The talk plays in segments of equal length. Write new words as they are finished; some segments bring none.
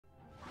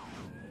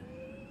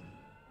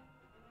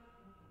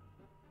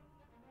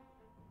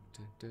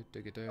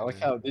I like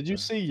how, did you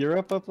see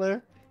Europe up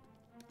there?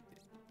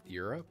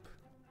 Europe?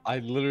 I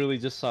literally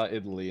just saw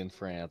Italy and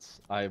France.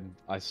 I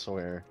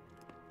swear.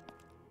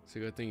 It's a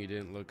good thing you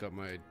didn't look up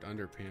my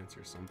underpants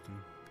or something.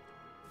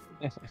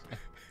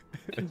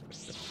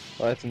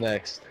 What's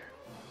next?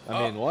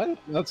 I mean, what?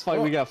 Let's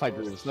fight. We gotta fight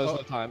Grievous. There's no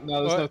time.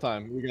 No, there's no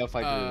time. We gotta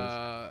fight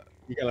Grievous.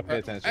 You gotta pay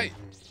attention. Hey!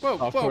 Whoa!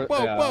 Whoa! Whoa!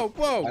 Whoa!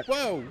 Whoa!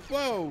 Whoa!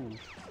 Whoa!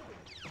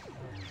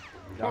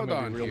 Hold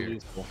on here.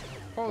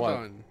 Hold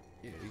on.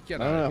 Yeah,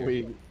 get out of here.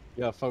 We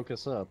gotta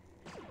focus up.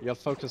 You gotta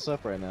focus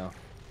up right now.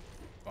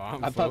 Oh,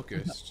 I'm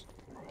focused.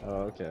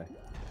 Oh, okay.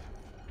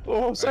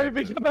 Oh, save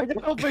me! Come back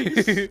and help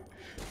me!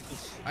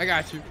 I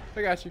got you.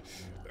 I got you.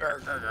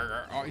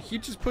 Oh, he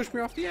just pushed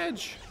me off the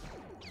edge.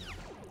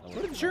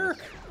 What a jerk!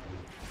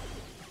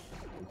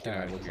 Get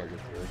out of here.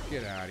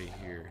 Get out of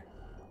here.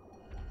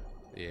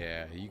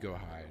 Yeah, you go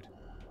hide.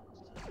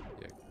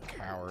 You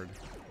coward.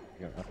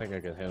 Yeah, I think I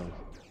could hit him.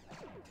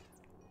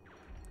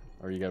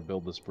 Or you gotta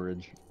build this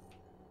bridge.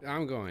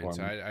 I'm going,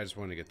 so I just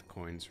want to get the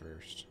coins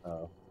first.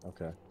 Oh,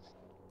 okay.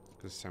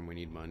 This time we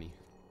need money.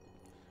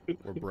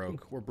 We're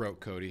broke. We're broke,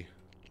 Cody.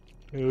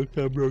 Yeah, look,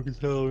 I'm broke as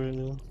hell right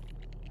now.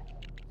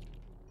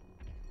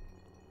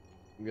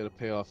 We gotta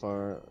pay off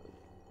our...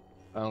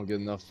 I don't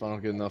get enough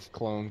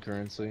clone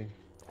currency.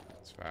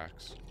 That's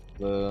facts.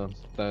 The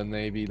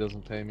Navy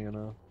doesn't pay me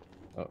enough.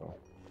 Uh-oh.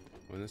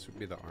 Well, this would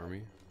be the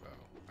Army. Oh,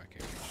 I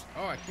can't reach that.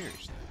 Oh, I can't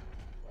reach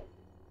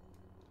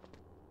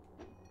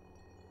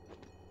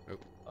that.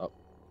 Oh.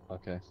 Oh,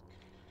 okay.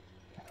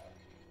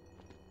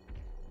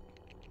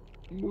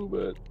 Move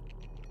it.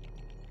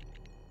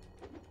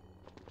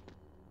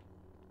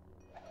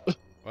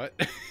 What?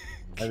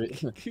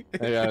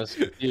 Maybe I was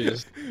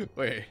confused.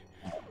 Wait.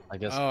 I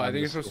guess. Oh, I think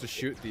you're supposed to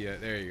shoot the.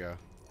 There you go.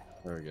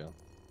 There we go.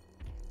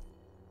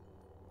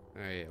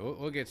 Alright,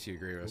 we'll get to you,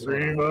 Grievous.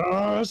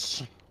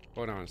 Grievous!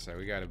 Hold on a sec.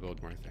 We gotta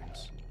build more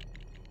things.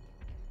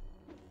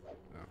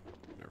 Oh,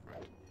 never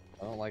mind.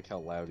 I don't like how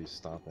loud he's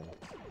stopping.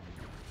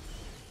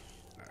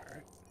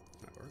 Alright,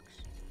 that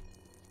works.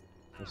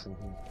 Listen.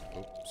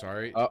 Oh,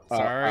 sorry. Oh,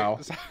 sorry. ow.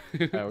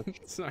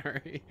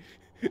 Sorry.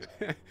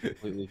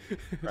 Completely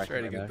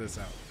Try to get this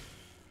out.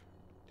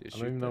 Dude, I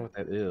don't even know what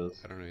that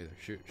is. I don't know either.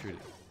 Shoot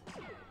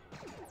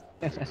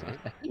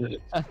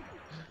it.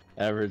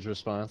 Average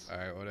response.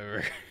 Alright,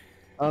 whatever.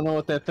 I don't know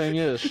what that thing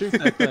is. Shoot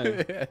that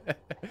thing.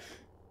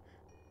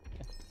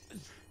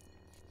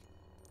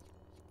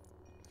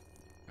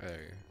 There you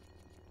go.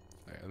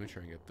 Alright, let me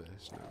try and get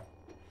this now.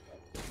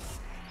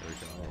 There we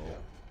go.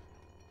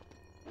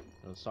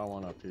 I saw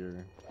one up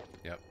here.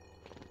 Yep.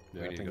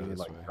 Yeah, We I need to think go we need this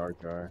like way. Jar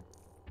Jar.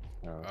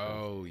 Oh, okay.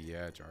 Oh,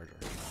 yeah, Jar Jar.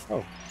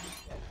 Oh.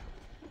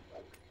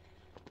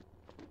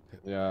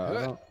 Yeah, I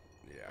don't...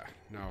 Yeah,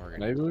 no, we're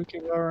gonna... Maybe we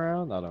can go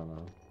around? I don't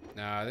know.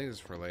 Nah, I think this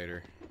is for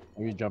later.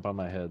 Maybe jump on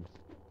my head.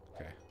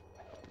 Okay.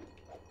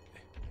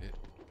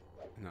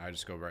 No, I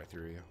just go right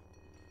through you.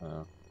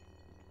 Oh.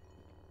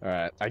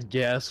 Alright, I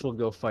guess we'll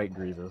go fight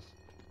Grievous.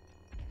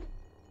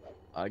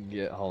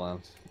 Hold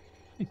on.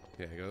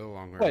 Yeah, go the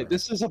long way. Wait,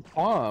 this is a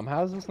bomb.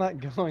 How is this not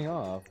going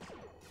off?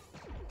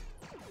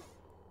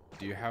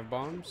 Do you have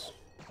bombs?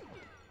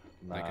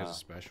 Nah. Like as a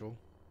special?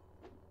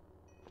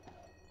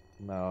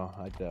 No,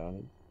 I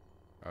don't.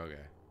 Okay.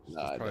 So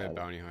Nah, it's probably a doubt it.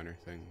 bounty hunter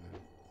thing then.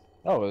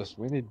 Oh,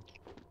 we need...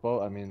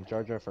 Well, I mean,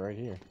 Jar Jar for right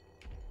here.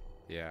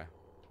 Yeah.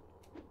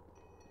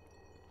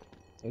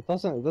 It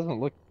doesn't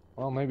look...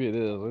 Well, maybe it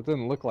is. It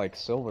didn't look like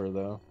silver,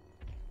 though.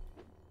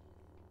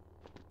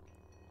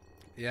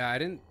 Yeah, I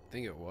didn't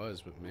think it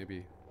was, but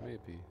maybe.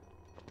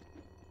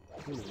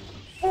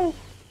 Oh.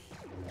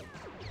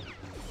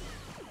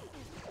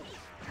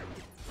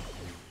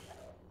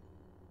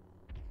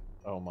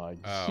 Oh my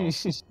god. Oh.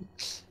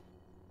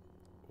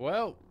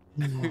 Well.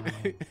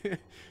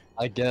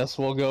 I guess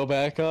we'll go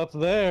back up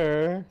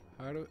there.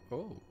 How do...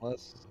 Oh. Oh,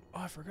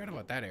 I forgot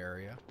about that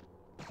area.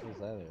 What's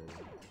that area?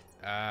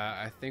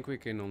 I think we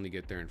can only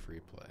get there in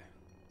free play.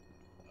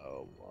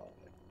 Oh my.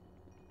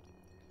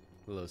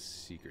 A little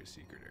secret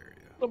area.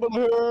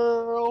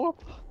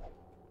 Help!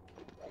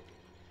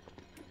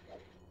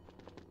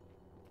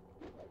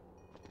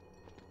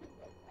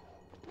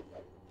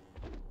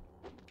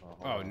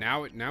 Oh,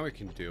 now we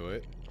can do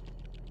it.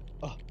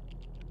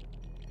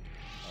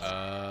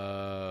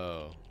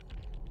 Oh.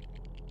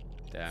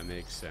 That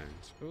makes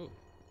sense. Ooh.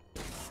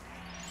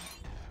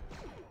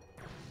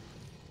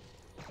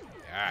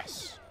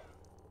 Yes.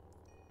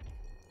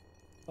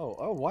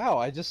 Oh wow!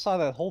 I just saw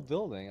that whole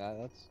building.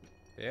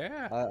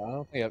 Yeah. I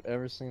don't think I've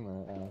ever seen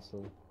that,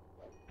 honestly.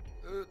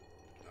 Oh,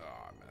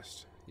 I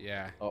missed.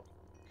 Yeah. Oh.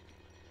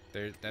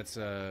 That's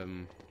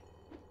Uh-oh.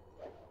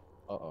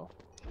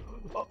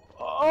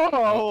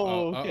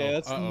 Oh, okay,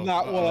 that's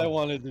not what I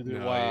wanted to do.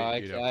 No, wow,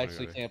 you I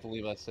actually can't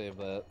believe I saved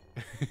that.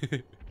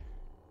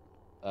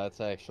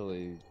 That's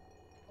actually,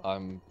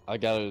 I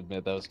gotta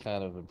admit, that was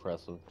kind of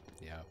impressive.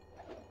 Yeah.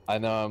 I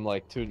know I'm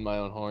like tooting my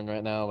own horn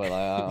right now, but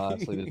I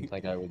honestly didn't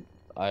think I would.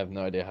 I have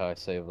no idea how I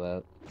saved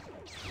that.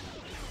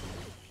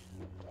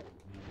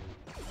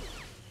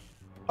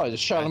 Oh, I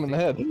just shot him in the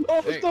head.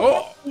 Oh, Hey,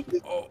 no!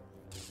 oh!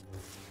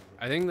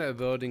 I think that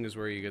building is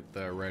where you get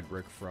the red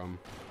brick from.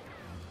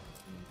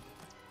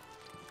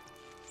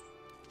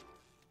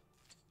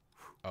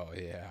 Oh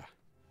yeah.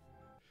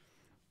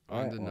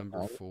 On to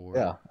number 4.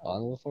 Yeah,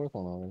 on to the 4th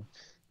one already.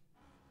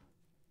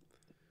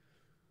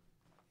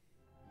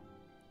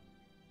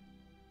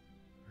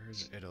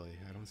 Where's Italy?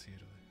 I don't see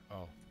Italy.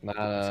 Oh. No,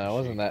 it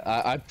wasn't that.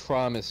 I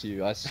promise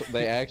you.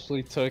 They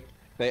actually took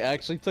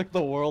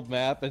the world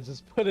map and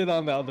just put it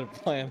on the other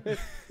planet.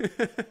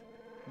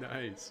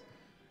 Nice.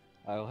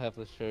 I'll have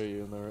to show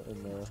you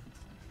in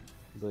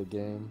the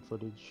game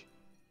footage.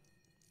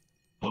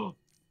 Am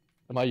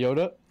I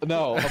Yoda?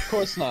 No, of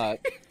course not.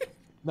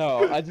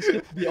 No, I just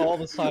get to be all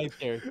the side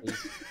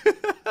characters.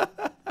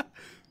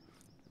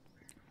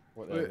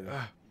 Whatever. Wait,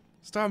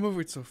 stop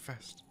moving so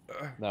fast.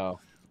 No.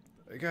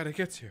 I gotta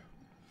get you.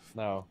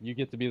 No, you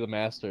get to be the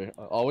master.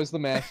 Always the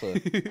master.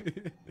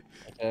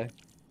 Okay?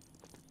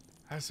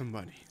 Have some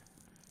money.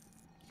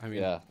 I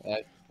mean... Yeah,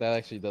 that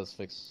actually does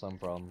fix some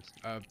problems.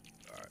 Oh,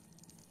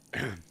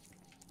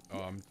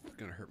 I'm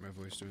gonna hurt my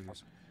voice doing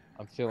this.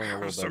 I'm feeling a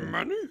little better. Some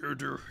money you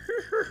do.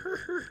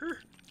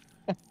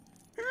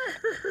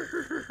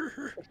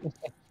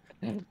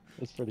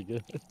 That's pretty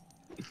good.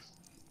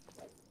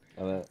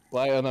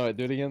 Why? No, wait,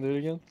 do it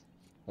again.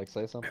 Like,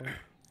 say something.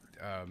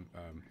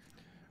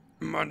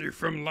 Money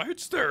from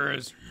lights there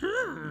is.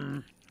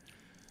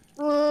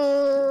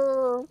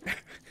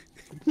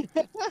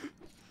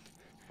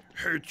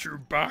 Hey,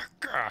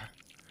 Chewbacca.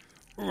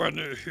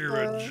 Wanna hear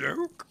a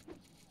joke?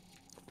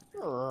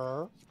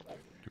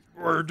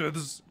 Where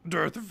does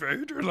Darth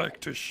Vader like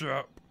to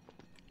shop?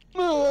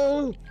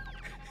 Out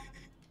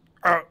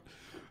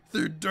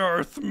the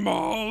Darth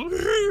Mall.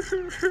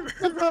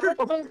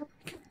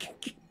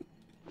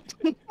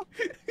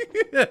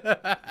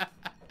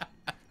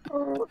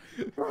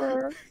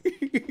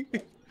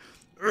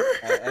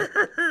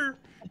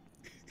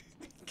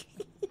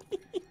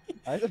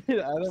 I don't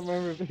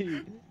remember if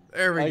he.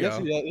 There we go. I guess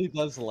he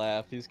does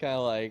laugh. He's kind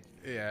of like.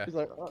 Yeah. He's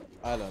like, oh,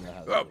 I don't know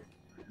how to. Oh. Do it.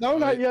 No,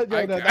 not yet.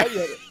 No, not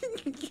yet.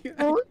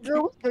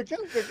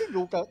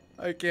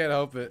 I can't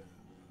help it.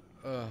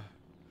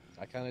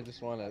 I kind of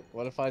just want to.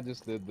 What if I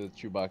just did the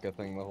Chewbacca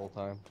thing the whole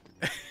time?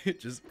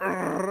 Just.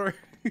 Yeah.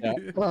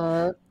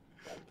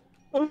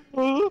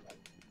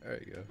 There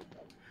you go.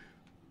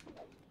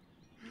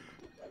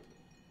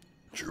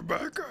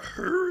 Chewbacca,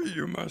 hurry!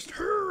 You must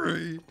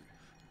hurry!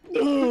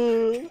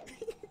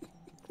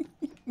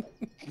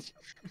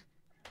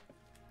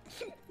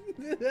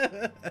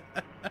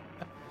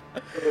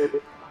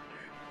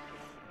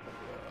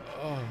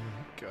 Oh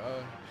my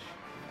gosh.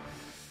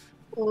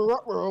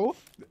 Ruh-roh.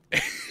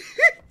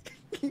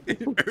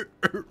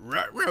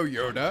 Ruh-roh,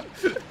 Yoda.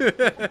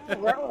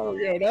 Ruh-roh,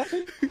 Yoda.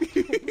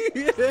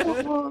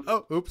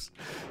 Oh, oops.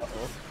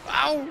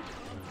 Ow!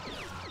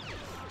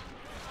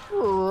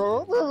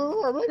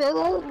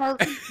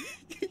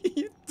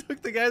 You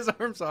took the guy's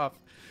arms off.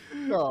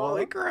 No.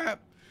 Holy crap.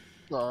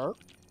 No.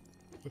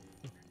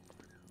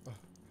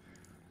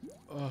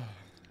 Oh.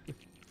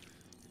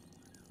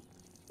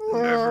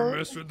 Never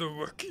mess with the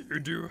Wookiee, you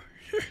do.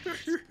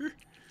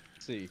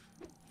 See.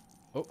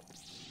 Oh.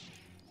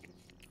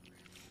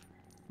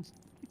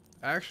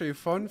 Actually,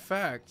 fun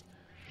fact.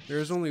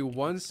 There's only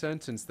one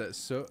sentence that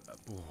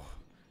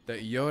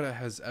Yoda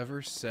has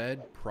ever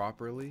said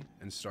properly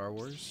in Star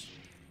Wars.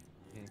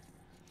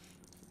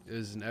 It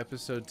is in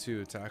Episode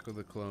 2, Attack of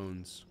the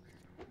Clones.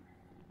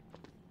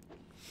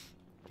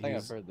 I think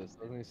I've heard this.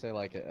 Doesn't he say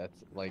like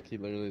he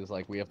literally is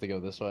like, we have to go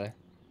this way?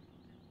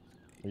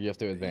 Or you have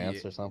to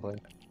advance or something?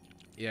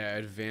 Yeah,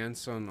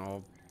 advance on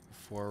all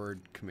forward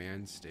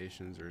command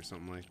stations or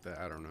something like that.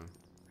 I don't know.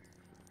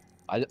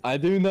 I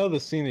do know the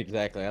scene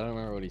exactly. I don't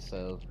remember what he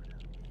says.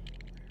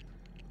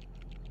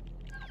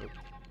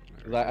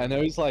 I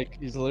know he's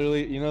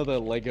literally, you know the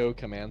Lego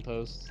command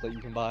posts that you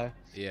can buy?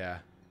 Yeah.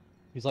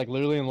 He's like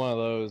literally in one of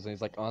those, and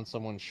he's like on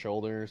someone's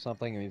shoulder or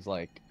something, and he's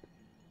like,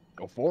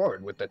 "Go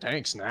forward with the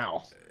tanks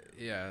now."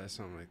 Yeah,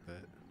 something like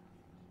that.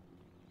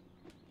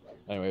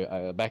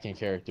 Anyway, back in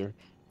character.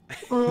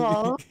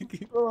 Oh,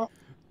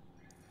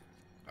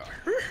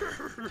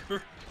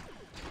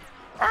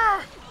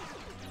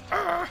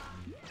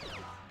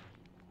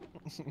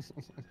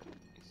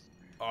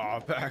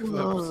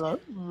 backflips.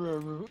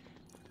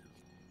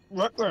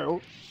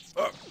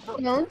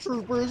 No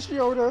troopers,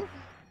 Yoda.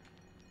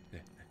 Yeah,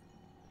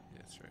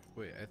 that's right.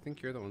 Wait, I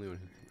think you're the only one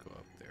who can go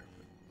up there.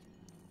 But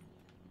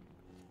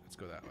let's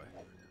go that way.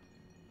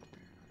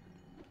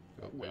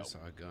 Oh, Well, I saw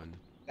a gun.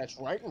 That's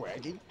right,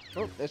 Raggy.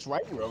 Oh, that's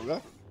right,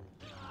 Roga.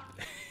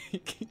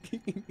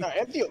 No,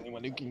 I'm the only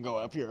one who can go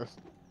up here.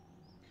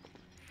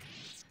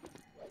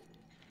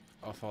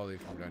 I'll follow you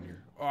from down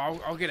here.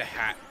 Oh, I'll get a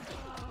hat.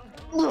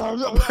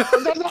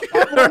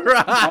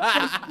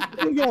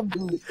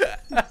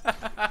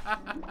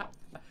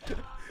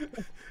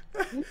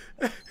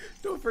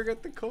 Don't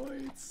forget the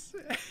coins.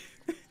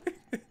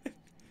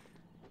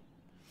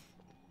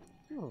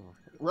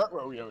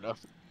 Ruh-roh, Yoda.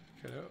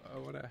 I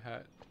want a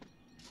hat.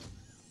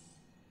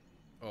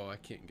 Oh, I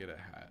can't get a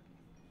hat.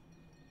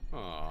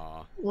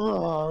 Aw.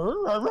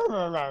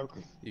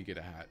 You get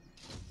a hat.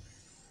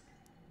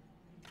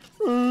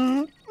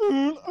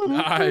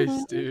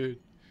 Nice, dude.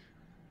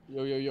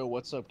 Yo,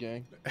 what's up,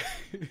 gang?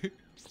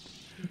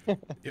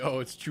 Yo,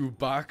 it's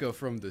Chewbacca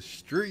from the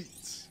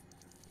streets.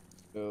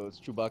 Yo, it's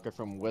Chewbacca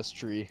from West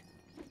Tree.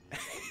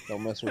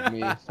 Don't mess with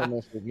me. Don't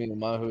mess with me in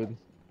my hood.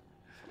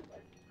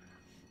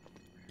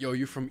 Yo,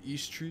 you from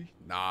East Tree?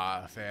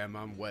 Nah, fam,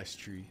 I'm West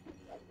Tree.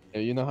 Yeah,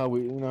 you know how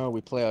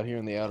we play out here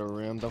in the Outer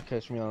Rim. Don't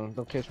catch me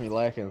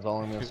lacking. Is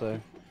all I'm gonna say.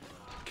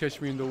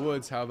 Catch me in the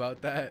woods. How about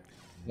that?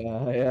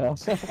 Yeah.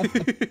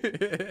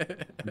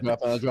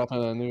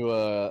 dropping a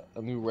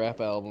new rap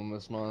album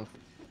this month.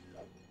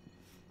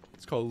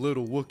 It's called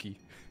Little Wookiee.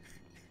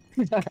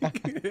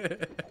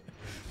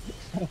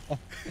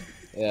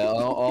 Yeah,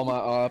 all my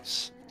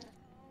ops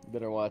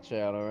better watch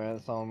out. All right,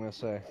 that's all I'm gonna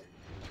say.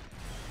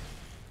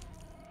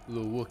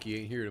 Little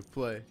Wookiee ain't here to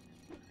play.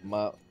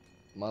 My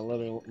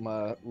little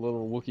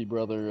Wookiee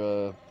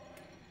brother,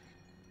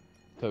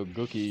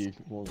 Toguki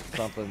or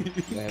something.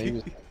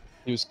 Yeah,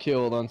 he was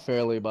killed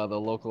unfairly by the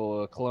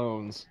local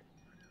clones,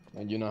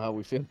 and you know how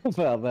we feel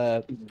about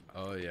that.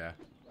 Oh yeah.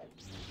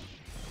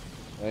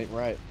 Ain't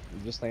right.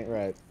 It just ain't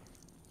right.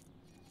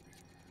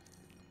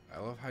 I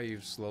love how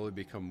you've slowly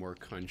become more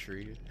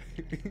country.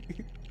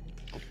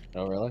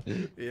 Oh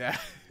really? Yeah.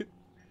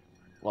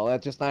 Well,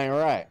 that just ain't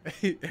right.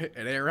 It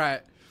ain't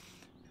right.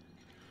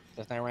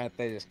 Just ain't right.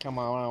 They just come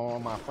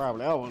on my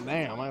property. Oh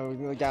damn!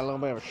 We got a little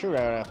bit of a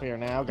shootout up here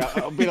now.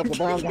 Got beat up the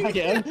brown guy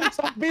again.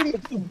 Stop beating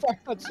up the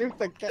brown. Shoot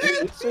the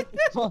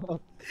clone.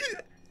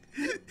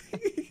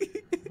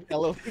 Got a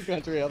little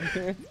country up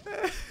here.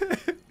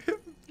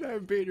 Trying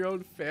to beat your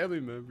own family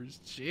members.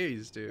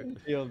 Jeez,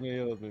 dude. He owes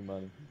me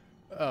money.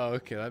 Oh,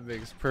 okay. That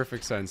makes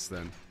perfect sense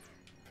then.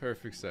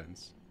 Perfect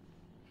sense.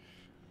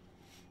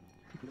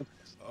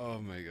 Oh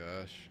my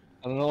gosh.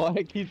 I don't know why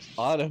it keeps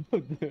auto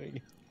doing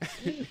it.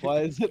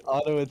 Why is it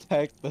auto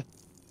attack the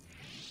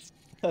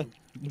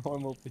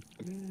normal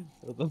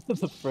people?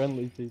 The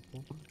friendly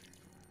people.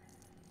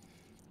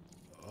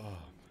 Oh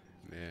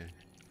man.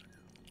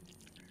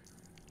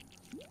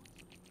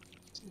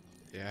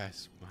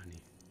 Yes,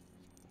 money.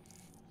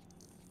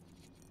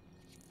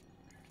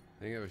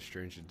 I think I have a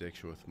strange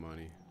addiction with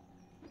money.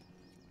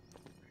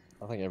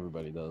 I think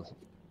everybody does.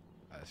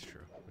 That's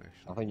true, I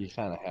actually. think you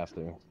kind of have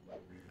to.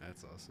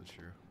 That's also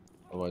true.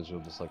 Otherwise, you'll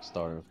just like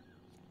starve.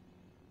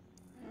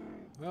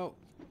 Well,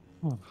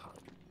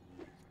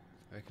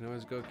 I can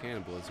always go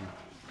cannibalism.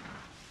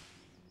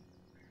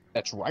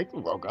 That's right,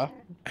 Roga.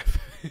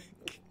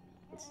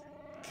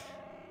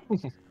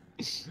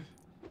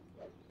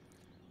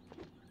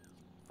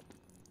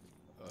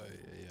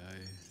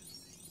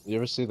 You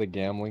ever see the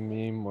gambling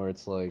meme where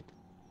it's like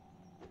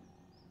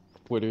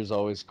quitters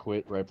always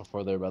quit right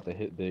before they're about to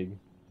hit big?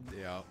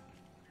 Yeah.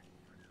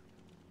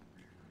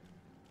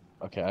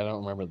 Okay, I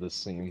don't remember this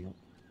scene.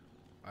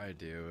 I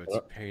do. It's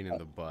a pain in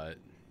the butt.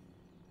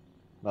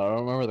 No, I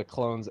don't remember the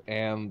clones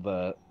and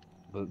the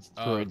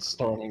droids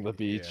storming the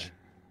beach. Yeah.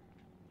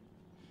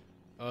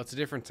 Oh, it's a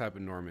different type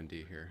of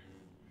Normandy here.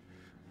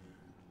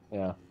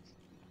 Yeah.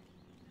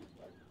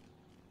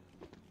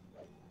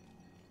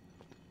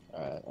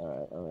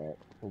 Alright.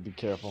 We'll be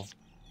careful.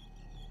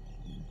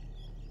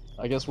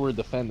 I guess we're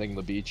defending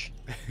the beach.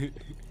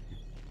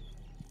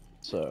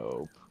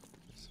 So...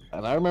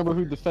 And I remember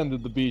who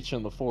defended the beach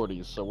in the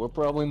 40s, so we're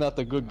probably not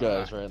the good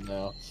guys right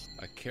now.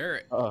 A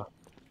carrot.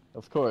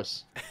 Of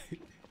course.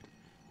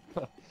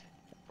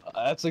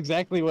 That's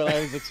exactly what I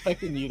was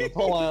expecting you to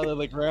pull out of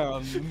the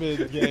ground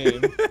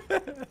mid-game.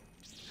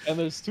 And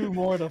there's two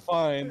more to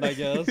find, I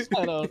guess.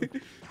 I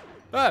don't...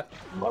 Ah!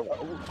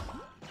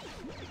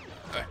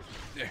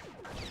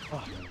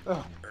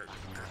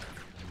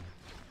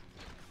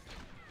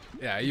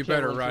 Yeah, you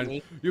better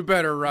run. You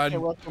better run. You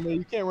can't run from me.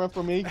 You can't run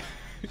from me.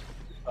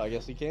 I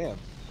guess he can.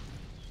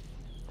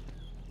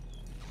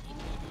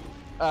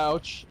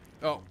 Ouch.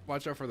 Oh,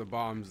 watch out for the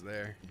bombs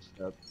there.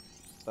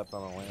 Stepped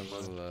on a landmine.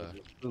 This is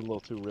a little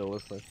too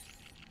realistic.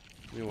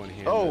 You want to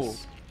hand Oh!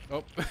 this.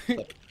 Oh!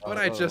 What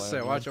did I just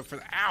say? Watch out for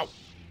the. Ow!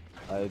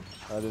 I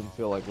didn't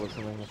feel like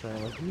listening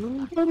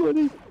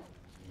apparently.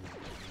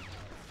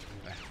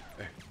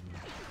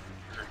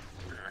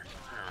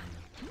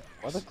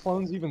 Why are the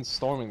clones even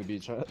storming the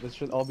beach? This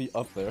should all be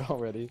up there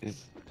already.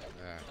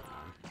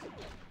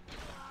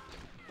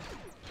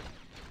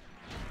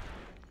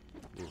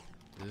 Ooh,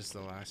 this is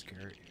the last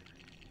carrot.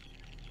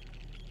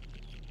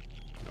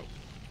 Nope.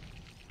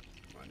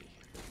 Money.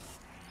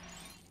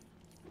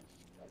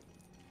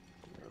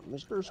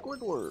 Mr.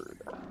 Squidward.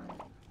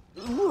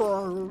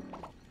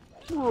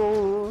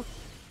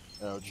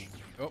 Ouch.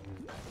 Oh.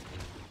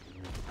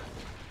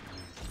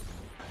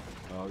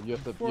 Oh, you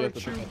have to For prevent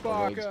the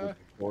legs with the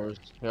doors.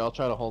 Here, I'll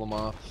try to hold them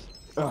off.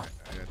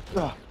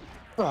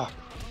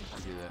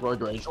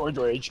 Roid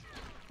rage.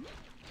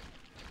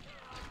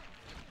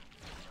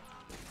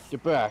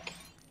 Get back.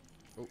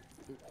 Oh.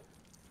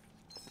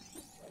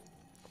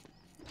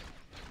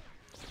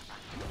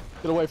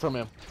 Get away from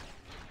him.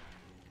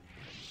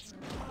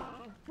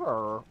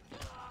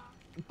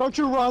 Don't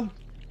you run.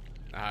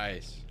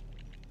 Nice.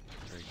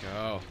 There we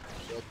go.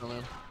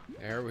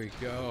 There we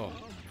go.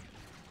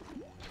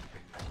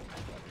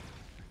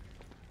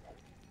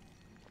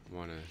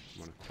 Wanna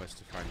quest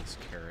to find this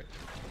carrot.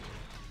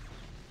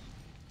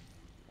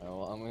 Oh,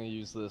 well, I'm gonna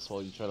use this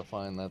while you try to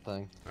find that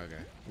thing.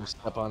 Okay. You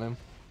step on him.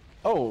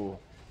 Oh!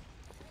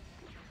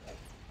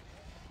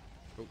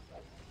 Oh.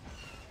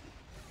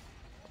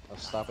 Oh,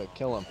 stop it.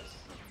 Kill him.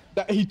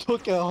 He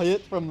took a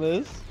hit from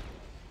this.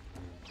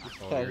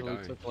 Oh, Casually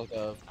took like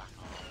a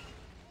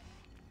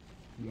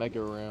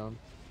mega round.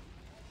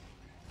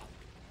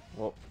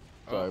 Well,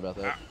 sorry about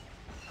that.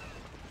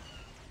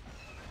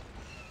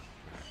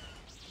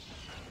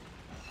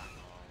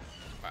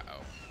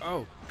 Wow.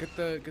 Oh, get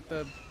the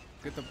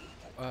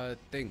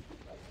thing.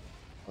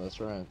 Oh, that's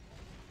right.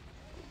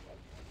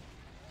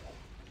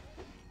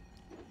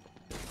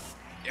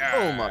 Yeah.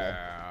 Oh my.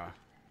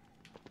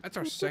 That's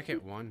our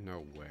second one?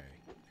 No way.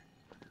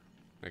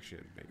 Actually,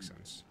 it makes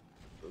sense.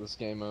 This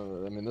game,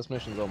 I mean, this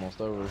mission's almost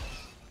over.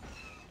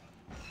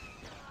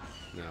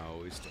 No,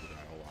 we still got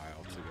a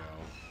while to go.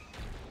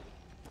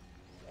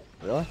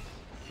 Really?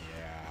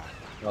 Yeah.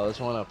 Oh, there's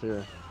one up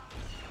here.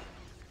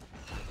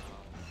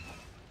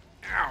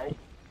 Ow!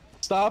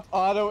 Stop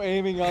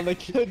auto-aiming on the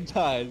good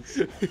guys.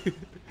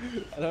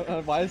 I don't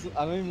know why. I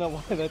don't even know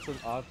why that's an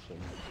option.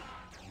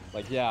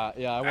 Like, yeah,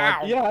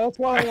 that's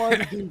what I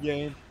wanted to do,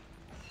 game.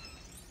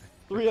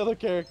 3 other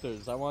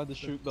characters. I wanted to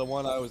shoot the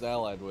one I was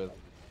allied with.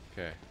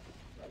 Okay.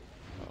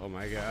 Oh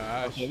my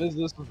gosh. Okay, this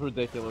is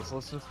ridiculous.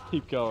 Let's just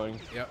keep going.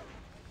 Yep.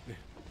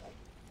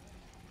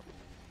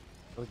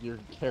 Like, your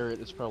carrot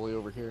is probably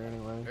over here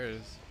anyway. There it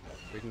is.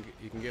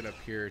 You can get up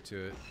here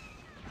to it.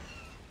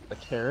 The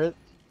carrot?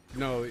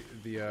 No,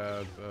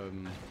 the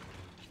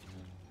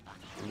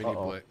mini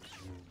blick.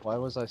 Why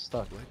was I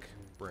stuck?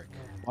 Brick.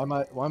 Why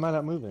am I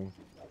not moving?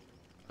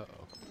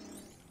 Uh-oh.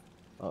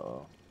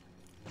 Uh-oh.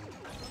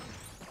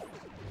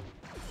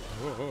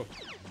 Oh.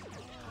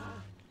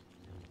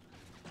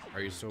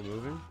 Are you still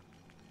moving?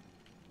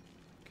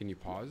 Can you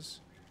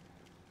pause?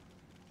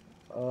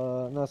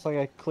 No, it's like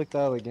I clicked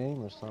out of the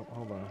game or something.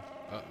 Hold on.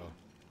 Uh-oh.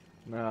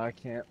 No, I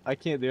can't. I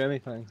can't do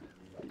anything.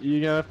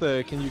 You gonna have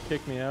to. Can you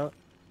kick me out?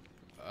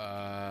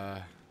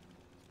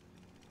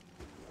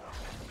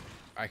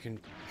 I can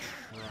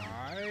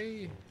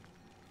try.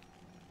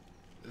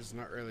 This is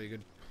not really a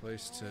good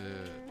place to.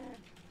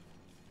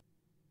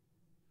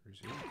 Where's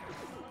he?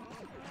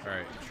 All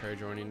right, try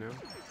joining now.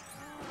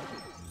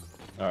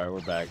 All right,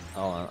 we're back.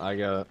 Hold on, I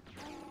got.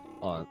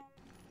 Hold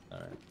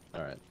on.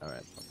 All right.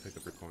 I'll pick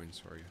up your coins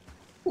for you.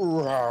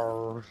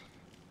 Rawr.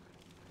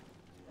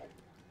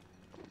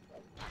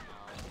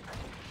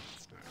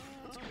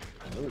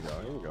 Here we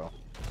go.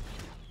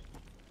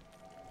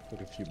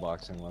 Took a few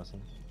boxing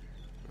lessons.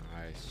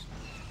 Nice.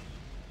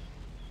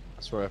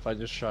 I swear, if I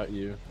just shot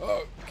you.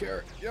 Oh,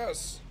 carrot,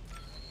 yes!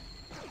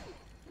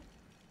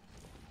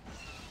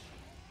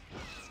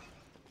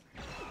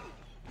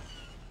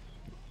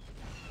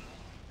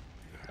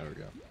 There we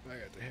go. I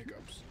got the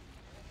hiccups.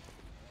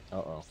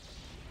 Uh-oh.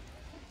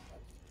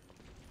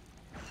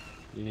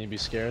 You need to be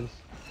scared?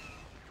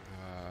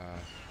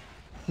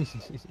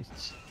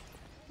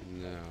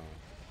 No.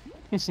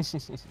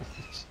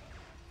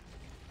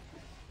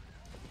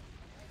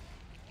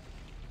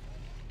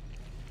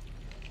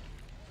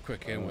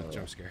 Quick in with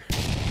jump scare.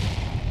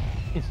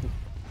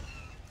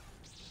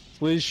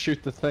 Please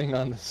shoot the thing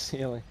on the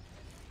ceiling.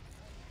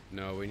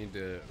 No, we need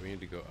to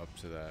go up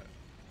to that.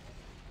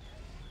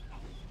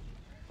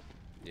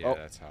 Yeah, Oh.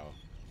 that's how.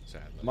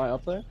 Sadly. Am I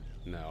up there?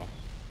 No.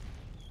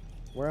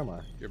 Where am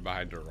I? You're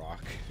behind a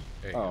rock.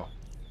 There you Oh.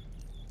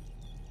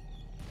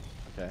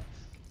 Okay.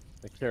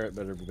 The carrot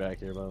better be back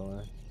here, by the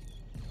way.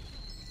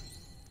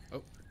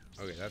 go.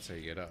 Oh, okay, that's how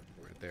you get up,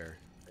 right there.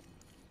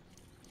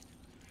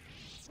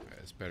 Alright,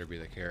 this better be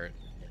the carrot.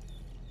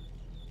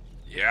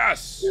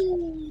 Yes!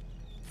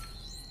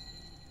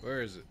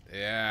 Where is it?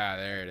 Yeah,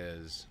 there it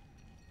is.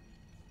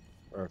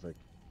 Perfect.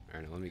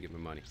 Alright, now let me get my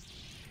money.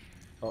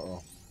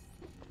 Uh-oh.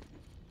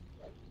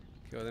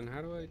 Okay, well then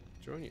how do I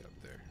join you up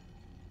there?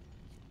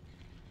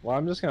 Well,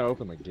 I'm just gonna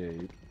open the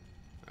gate.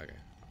 Okay,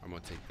 I'm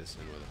gonna take this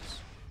in with us.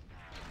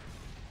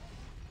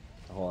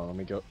 Hold on, let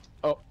me go.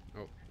 Oh!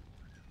 Oh.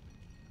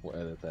 We'll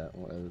edit that.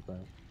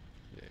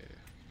 Yeah.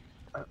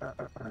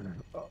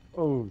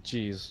 Oh,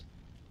 jeez.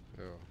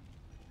 Oh.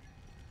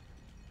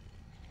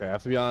 Okay, I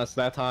have to be honest,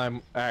 that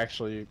time,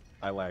 actually,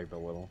 I lagged a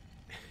little.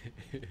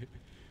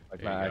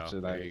 Like, not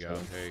actually that. There you go.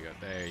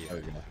 There you go.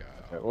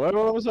 Okay,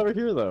 what was over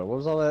here, though? What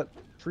was all that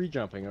free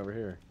jumping over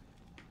here?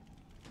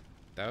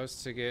 That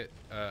was to get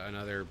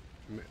another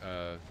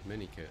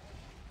mini kit.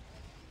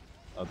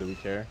 Oh, do we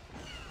care?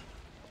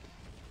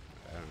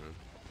 I don't know.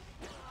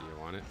 Do you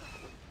want it?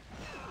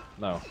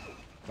 No,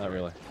 not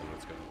really. Then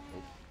let's go.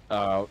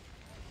 I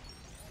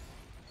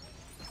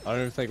don't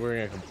even think we're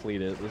gonna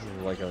complete it. This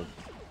is like a...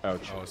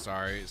 Ouch. Oh,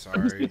 sorry.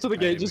 Just get to the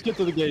gate, just get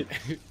to the gate.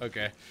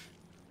 Okay.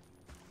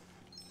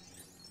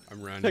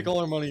 I'm running. Take all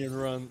our money and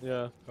run,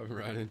 yeah. I'm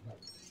running.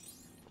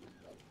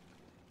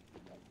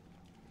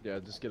 Yeah,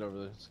 just get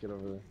over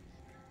there,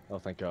 Oh,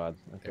 thank God.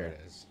 Okay. There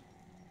it is.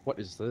 What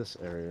is this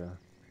area?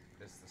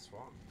 It's the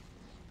swamp.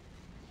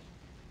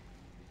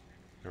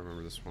 I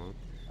remember the swamp.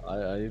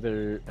 I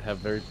either have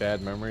very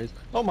bad memories.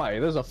 Oh my,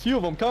 there's a few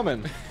of them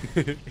coming.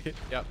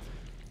 Yep.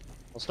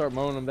 I'll start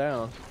mowing them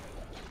down.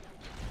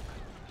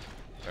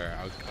 All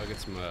right, I'll get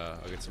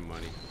some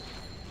money.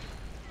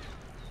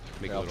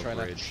 Make a I'll little try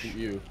bridge. not to shoot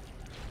you.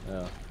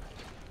 Yeah.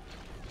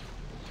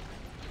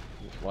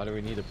 Why do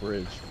we need a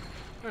bridge?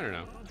 I don't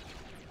know.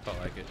 Felt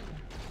like it.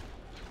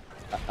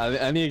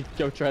 I need to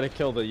go try to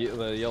kill the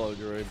yellow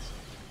droids.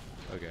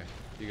 Okay,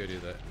 you go do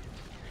that.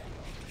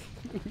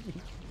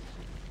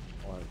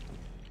 What?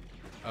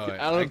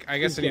 Oh, I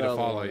guess I need to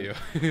follow you.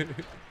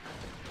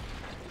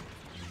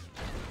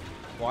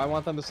 Well, I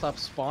want them to stop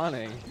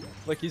spawning.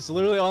 Like, he's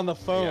literally on the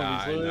phone.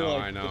 Yeah, he's literally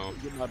like, I know.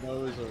 Get my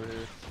nose over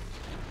here.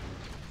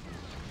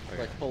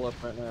 Okay. Like, pull up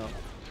right now.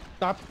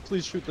 Stop!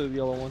 Please shoot the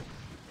yellow one.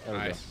 There we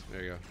go. Nice.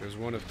 There you go. There's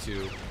one of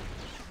two.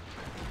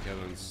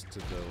 Kevin's to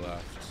the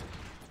left.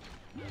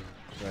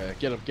 Right,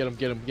 get him, get him,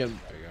 get him, get him.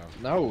 There you go.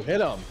 No,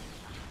 hit him.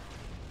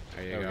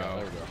 There you There we go. go,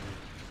 there we go.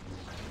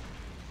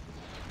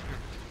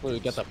 Well, we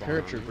got the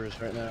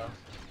paratroopers right now.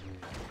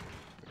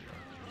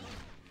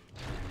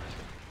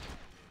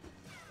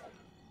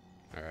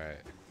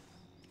 Alright.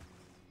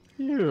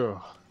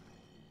 Phew.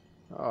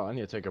 Oh, I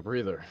need to take a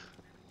breather.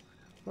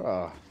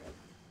 Oh.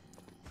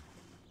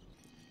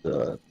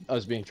 I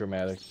was being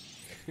dramatic.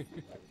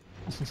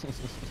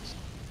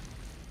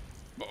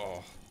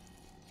 Oh.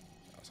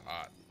 That was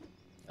hot.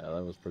 Yeah,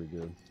 that was pretty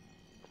good.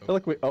 I feel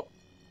like we. Oh,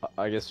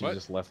 I guess you What?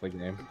 just left the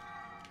game.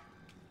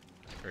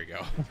 There you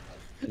go.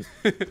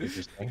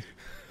 Interesting.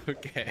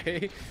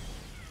 Okay.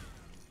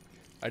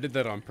 I did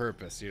that on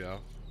purpose, you know.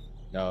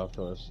 No, of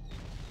course.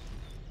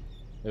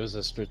 It was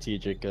a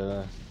strategic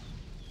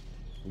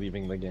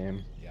leaving the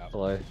game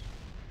play.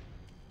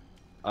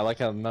 I like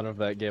how none of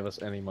that gave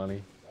us any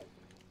money.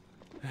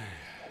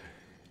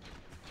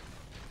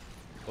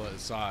 Well, it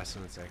saw us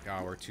and it's like,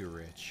 oh, we're too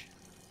rich.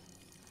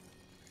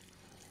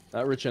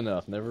 Not rich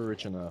enough. Never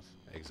rich enough.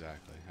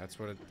 Exactly. That's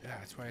what it. Yeah,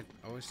 that's why I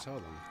always tell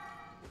them.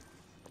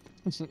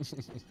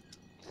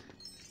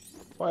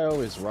 Why I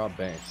always rob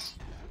banks?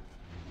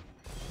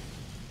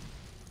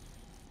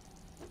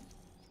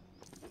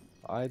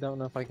 I don't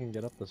know if I can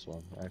get up this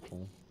one,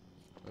 actually.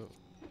 Oh.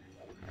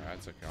 Alright,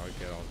 it's okay. I'll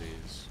get all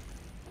these.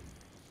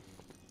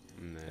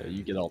 And then... Yeah,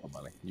 you get all the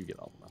money. You get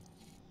all the money.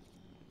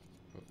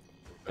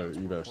 Oh,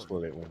 You better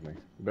split it with me.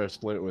 You better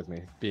split it with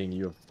me, being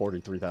you have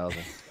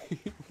 43,000.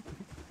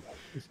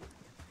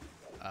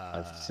 I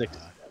have 6.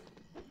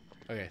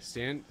 Okay,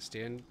 stand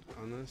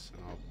on this,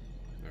 and I'll.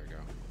 There we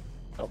go.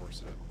 Oh,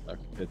 Force it up.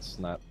 it's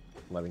not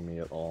letting me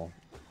at all.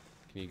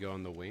 Can you go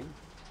on the wing?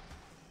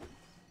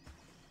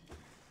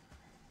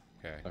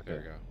 Okay, there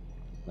we go.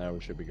 Now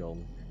we should be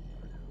golden.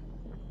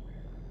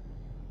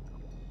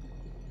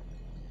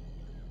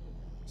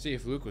 See,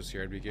 if Luke was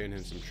here, I'd be giving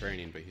him some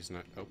training, but he's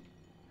not. Oh.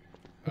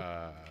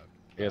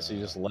 Yeah, so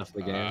you just left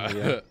the game.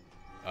 Yeah.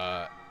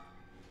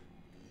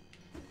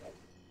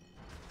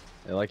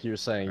 Yeah, like you were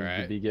saying, you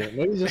could be getting.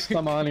 Maybe just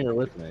come on here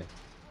with me.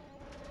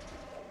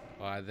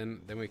 Well,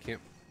 then we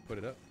can't put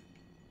it up.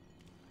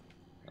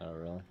 Oh,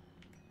 really?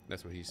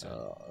 That's what he said.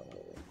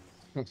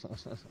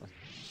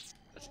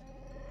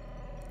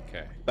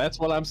 Okay. That's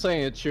what I'm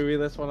saying, Chewie.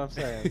 That's what I'm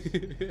saying.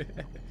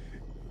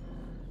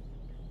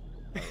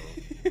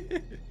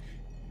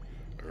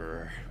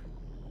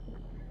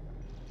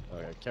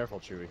 Okay, careful,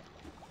 Chewie.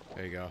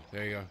 There you go.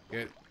 There you go.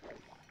 Get.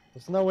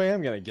 There's no way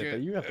I'm gonna get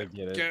that. You have to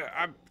get it.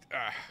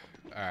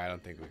 I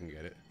don't think we can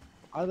get it.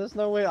 There's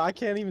no way. I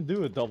can't even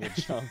do a double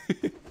jump.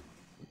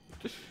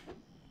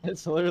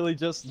 It's literally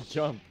just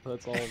jump.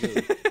 That's all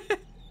it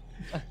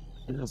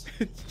is.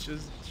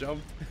 Just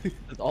jump.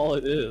 That's all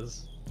it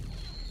is.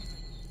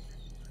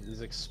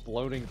 These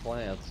exploding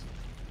plants.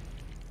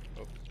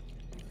 Oh.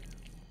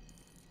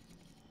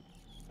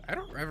 I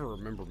don't ever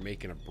remember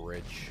making a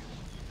bridge.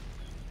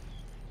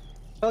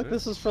 I feel like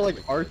this is for like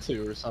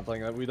R2 or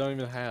something that we don't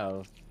even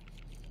have.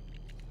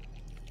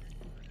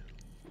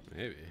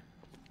 Maybe.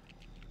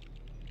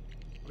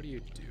 What do you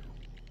do?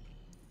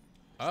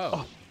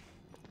 Oh.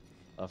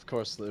 Of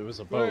course, it was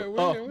a boat.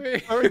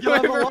 Wait. Hurry, get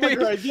on the log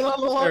ride. Get on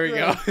the log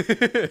ride.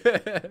 There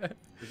we go.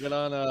 Get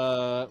on,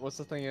 what's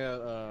the thing at,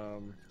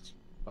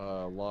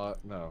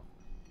 no.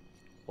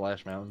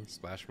 Splash Mountain.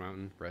 Splash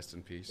Mountain, rest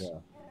in peace. Yeah.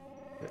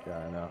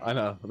 Yeah, I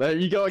know. There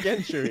you go again,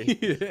 Chewie.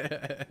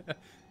 Yeah.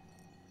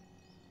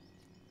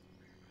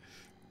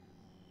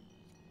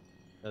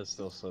 That's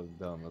still so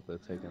dumb that they're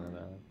taking it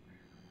out.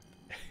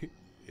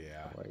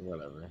 Yeah. Like,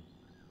 whatever.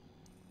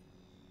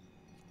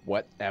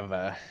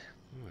 Whatever.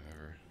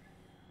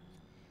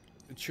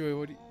 Chewie,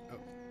 what do you... Oh.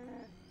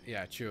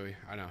 Yeah, Chewie,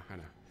 I know.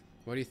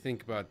 What do you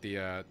think about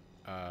the,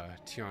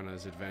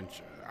 Tiana's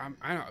adventure?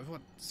 I know,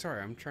 what?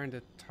 Sorry, I'm trying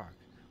to talk.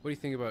 What do you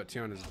think about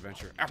Tiana's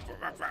adventure?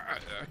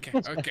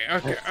 Okay.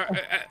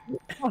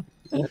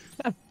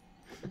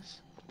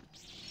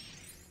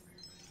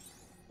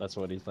 That's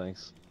what he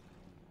thinks.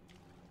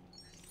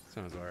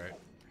 Sounds alright.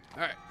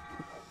 Alright.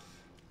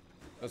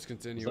 Let's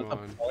continue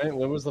on.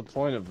 What was the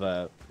point of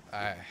that?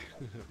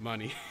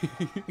 Money.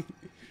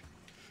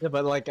 Yeah,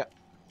 but like,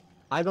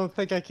 I don't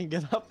think I can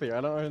get up here.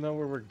 I don't even know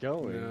where we're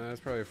going. No, that's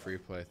probably a free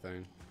play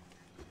thing.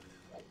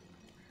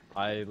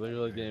 I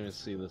literally didn't even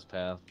see this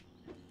path.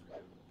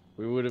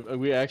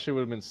 We actually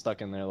would have been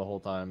stuck in there the whole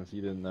time if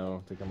you didn't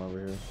know to come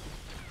over here.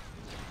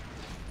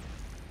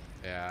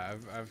 Yeah,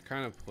 I've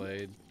kind of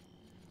played.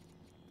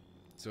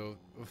 So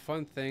a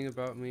fun thing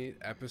about me,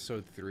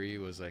 episode 3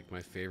 was like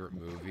my favorite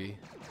movie.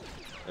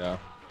 Yeah.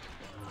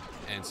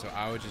 And so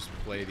I would just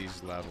play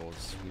these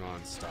levels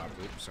non-stop.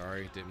 Oops,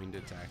 sorry, didn't mean to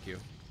attack you.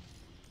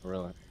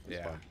 Really?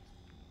 Yeah.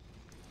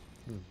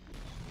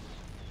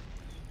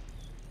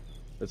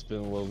 It's been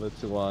a little bit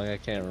too long. I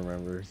can't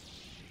remember.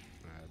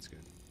 That's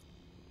good.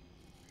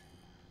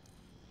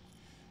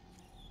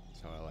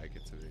 That's how I like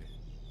it to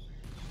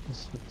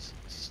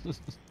be.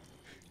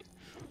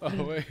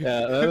 Oh wait.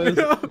 Yeah, that is...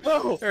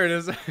 No! There it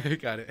is. I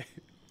got it.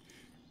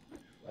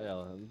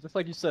 Yeah, just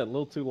like you said, a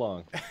little too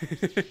long.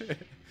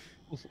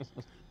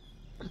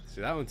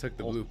 See, that one took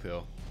the blue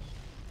pill.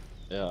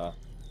 Yeah.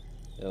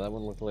 Yeah, that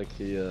one looked like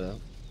he got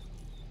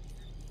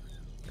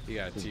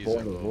was teased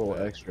born a a little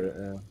bit. extra,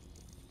 yeah.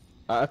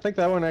 I think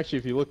that one actually,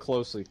 if you look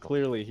closely,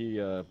 clearly he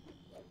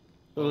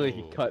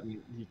cut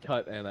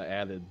and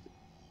added.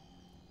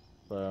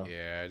 So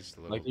Yeah, just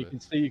a little like bit.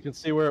 you can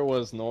see where it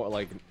was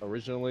like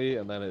originally,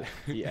 and then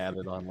he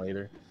added on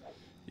later.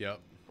 Yep.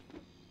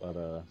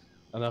 But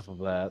enough of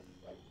that.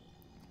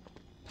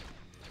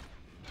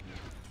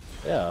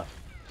 Yeah.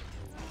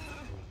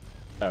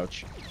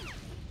 Ouch.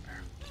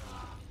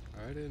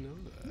 I didn't know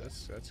that.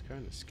 That's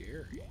kind of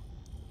scary.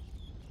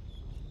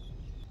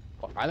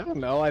 I don't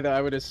know.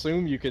 I would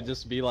assume you could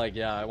just be like,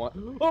 yeah, I want.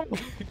 Oh!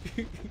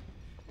 You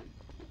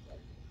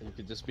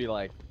could just be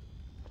like,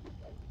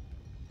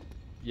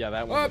 yeah,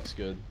 that one looks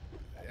good.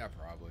 Yeah,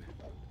 probably.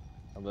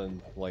 And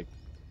then like,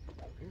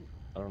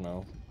 I don't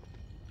know,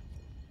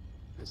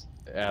 just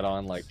add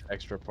on like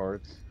extra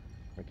parts.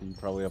 Like you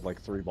probably have like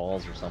 3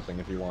 balls or something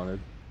if you wanted.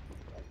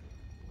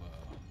 Whoa,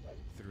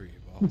 3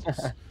 balls.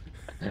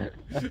 I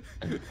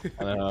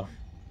don't know.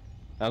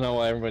 I don't know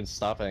why everyone's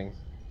stopping.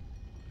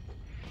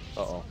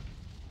 Uh-oh.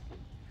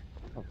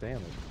 Oh, damn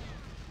it.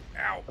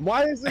 Ow.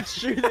 Why is it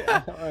shooting? I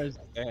don't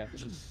understand.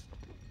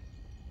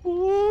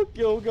 Ooh,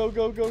 go, go,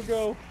 go, go,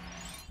 go.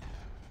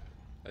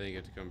 I think you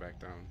have to come back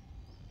down.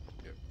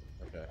 Yep.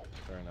 Okay,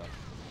 fair enough.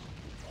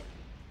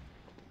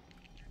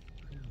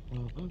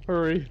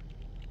 Hurry.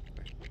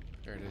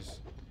 There it is.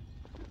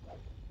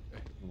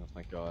 Oh,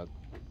 thank God.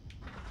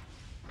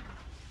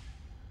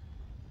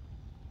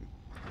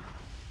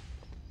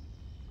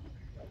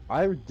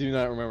 I do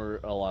not remember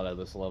a lot of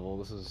this level.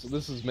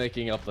 This is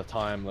making up the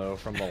time though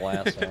from the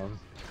last one.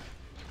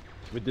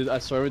 I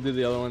swear we did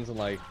the other ones in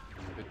like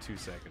 2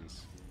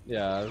 seconds.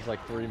 Yeah, it was like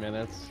 3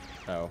 minutes.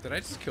 Oh. Did I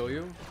just kill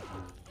you?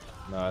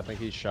 No, I think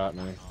he shot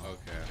me.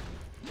 Okay.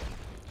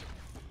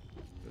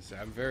 Listen,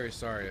 I'm very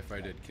sorry if I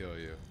did kill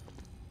you.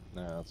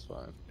 No, that's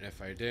fine. And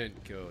if I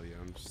didn't kill you,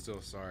 I'm still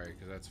sorry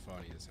because that's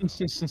funny as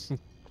hell.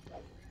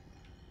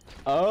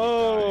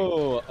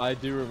 Oh, I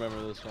do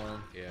remember this one.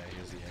 Yeah,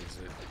 here's the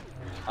exit.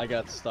 I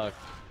got stuck.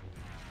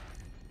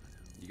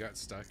 You got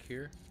stuck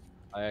here?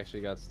 I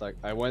actually got stuck.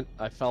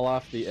 I fell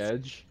off the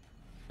edge,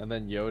 and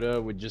then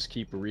Yoda would just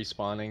keep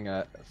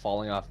respawning,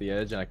 falling off the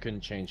edge, and I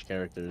couldn't change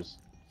characters.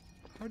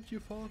 How did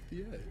you fall off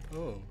the edge?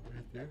 Oh,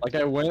 right there. Like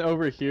I went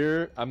over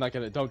here. I'm not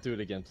gonna. Don't do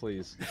it again,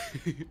 please.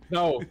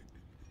 No,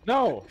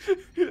 no,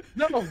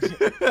 no!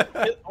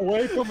 Get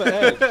away from the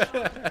edge.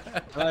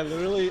 And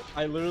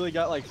I literally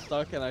got like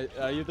stuck, and I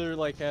either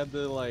like had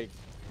to like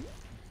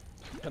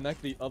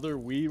connect the other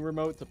Wii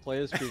remote to play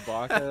as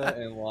Chewbacca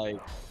and like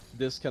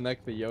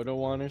disconnect the Yoda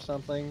one or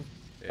something.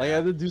 Yeah. Like I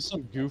had to do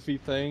some goofy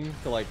thing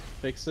to like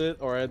fix it,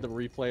 or I had to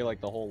replay like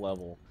the whole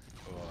level.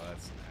 Oh,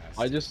 that's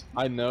nasty.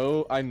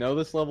 I know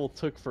this level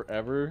took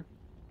forever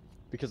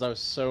because I was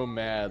so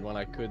mad when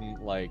I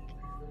couldn't like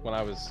when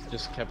I was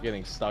just kept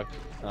getting stuck.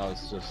 And I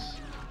was just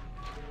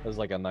it was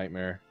like a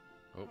nightmare.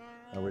 Oh.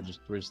 And we're just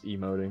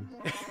emoting.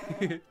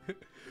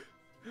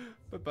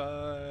 Bye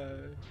bye.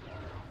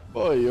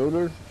 Bye,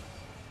 Yoda.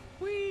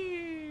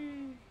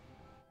 Whee!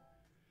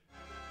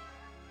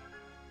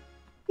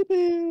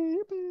 Yippee,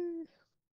 yippee.